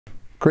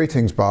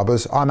Greetings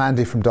barbers, I'm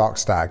Andy from Dark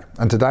Stag,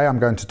 and today I'm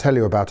going to tell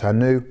you about our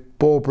new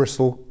Boar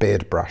Bristle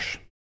Beard Brush.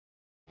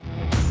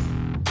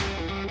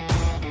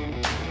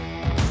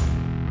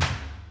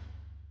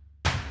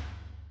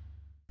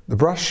 The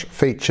brush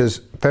features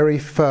very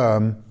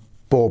firm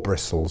boar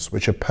bristles,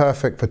 which are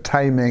perfect for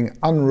taming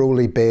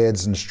unruly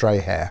beards and stray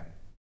hair.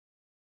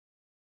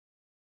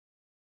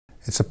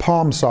 It's a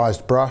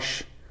palm-sized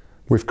brush.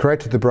 We've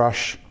created the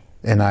brush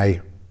in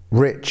a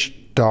rich,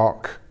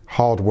 dark,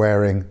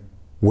 hard-wearing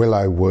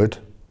willow wood,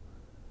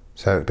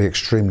 so it'll be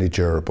extremely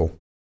durable.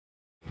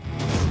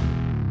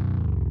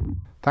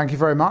 Thank you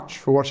very much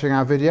for watching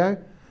our video.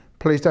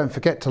 Please don't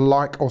forget to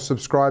like or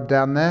subscribe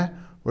down there,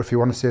 or if you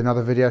want to see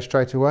another video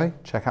straight away,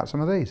 check out some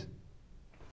of these.